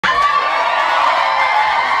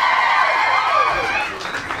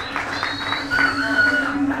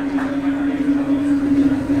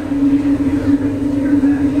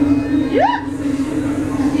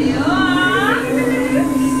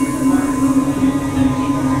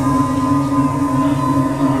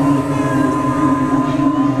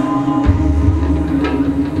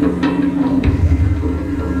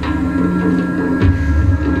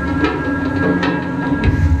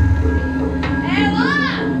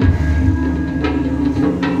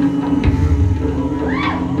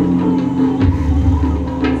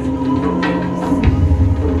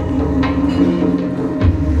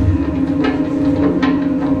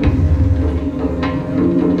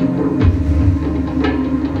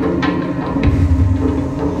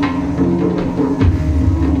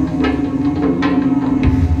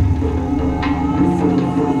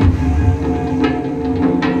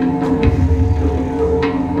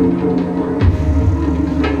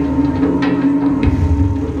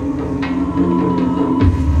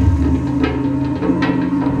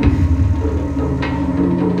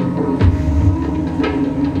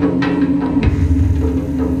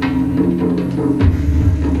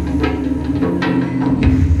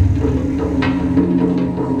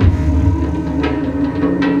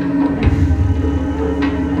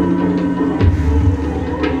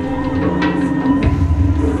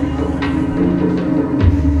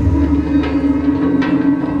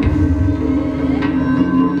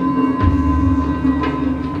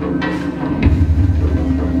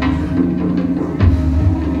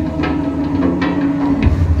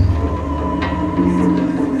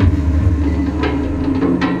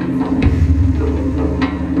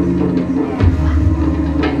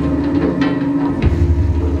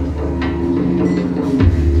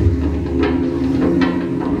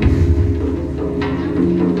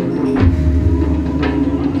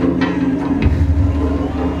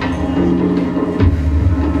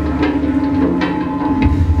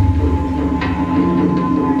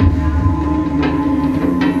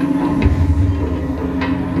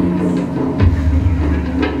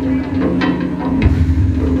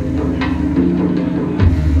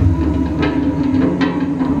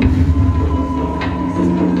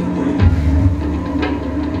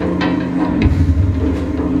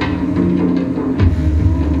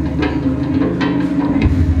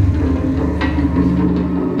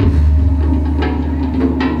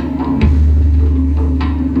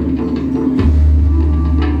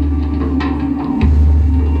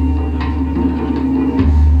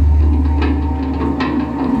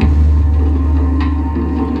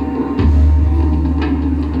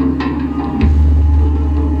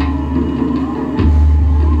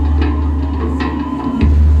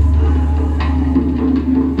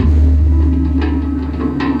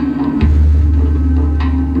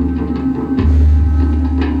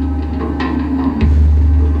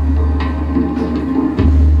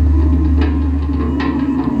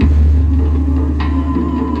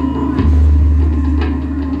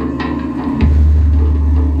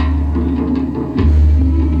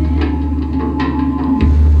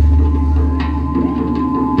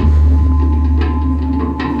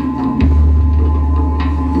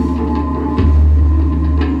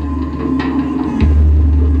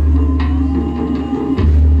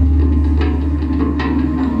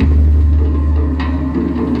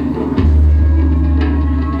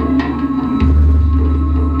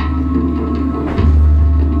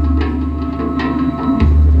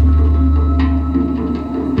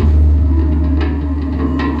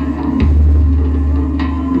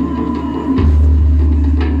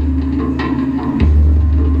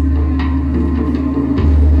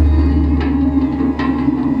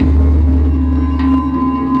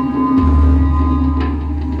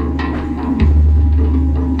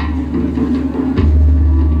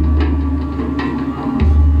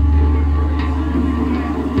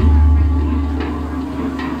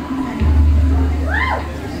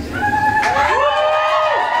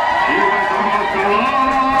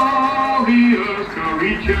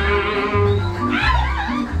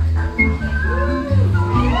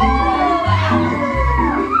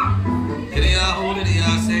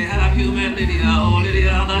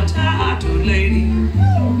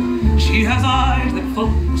She has eyes that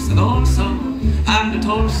focus and also, and a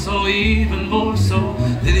torso even more so.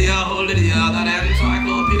 Lydia, oh Lydia, that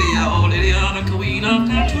encyclopedia, oh Lydia, the queen of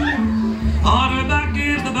tattoo. On her back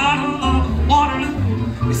is the battle of Waterloo.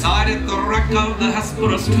 Beside it the wreck of the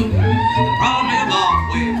Hesperus too. And proudly above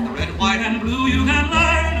waves the red, white, and blue. You can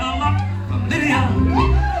learn a lot from Lydia.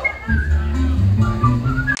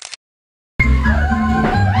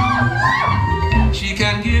 She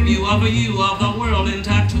can give you a view of the world in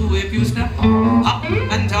tattoo if you step up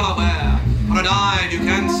and tell her where. On a dive you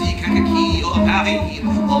can see Kankakee or Paris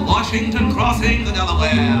or Washington crossing the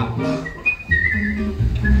Delaware.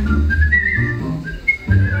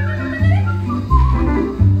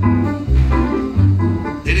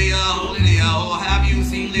 Lydia, oh have you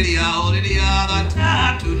seen Lydia, oh Lydia, the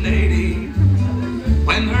tattooed lady?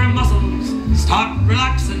 When her muscles start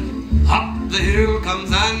relaxing, up the hill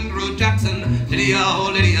comes Andrew Jackson. Lydia,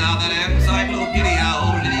 oh Lydia, that encyclopedia,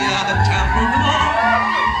 oh Lydia, the champ of them all.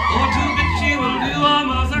 Or two bits she will do a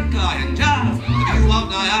mazurka and jazz, the view of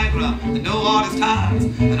Niagara that no artist has.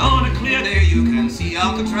 And on a clear day you can see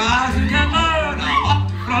Alcatraz. You can learn a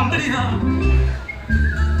lot from Lydia.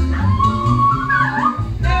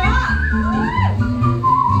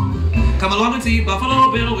 Come along and see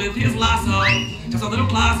Buffalo Bill with his lasso. Just a little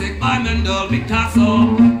classic by Mendel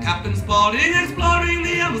Picasso. Captain Spaulding exploring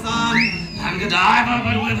the Amazon, and Godiva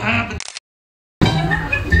but with her.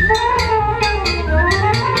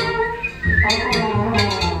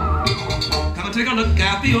 Come and take a look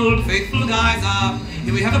at the old faithful geyser.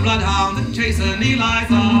 Here we have a bloodhound that's chasing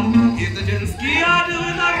Eliza. Here's the Jinsky are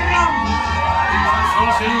doing the rumba. Here's the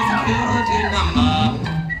Social Security number.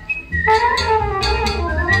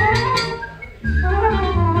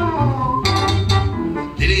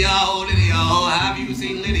 Lydia, oh, have you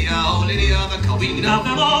seen Lydia, oh Lydia, the queen of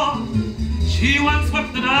them all? She once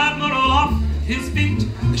swept the admiral off his feet.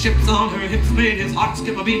 The ships on her hips made his heart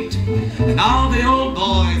skip a beat. And now the old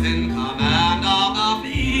boy's in command of the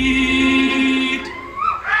fleet.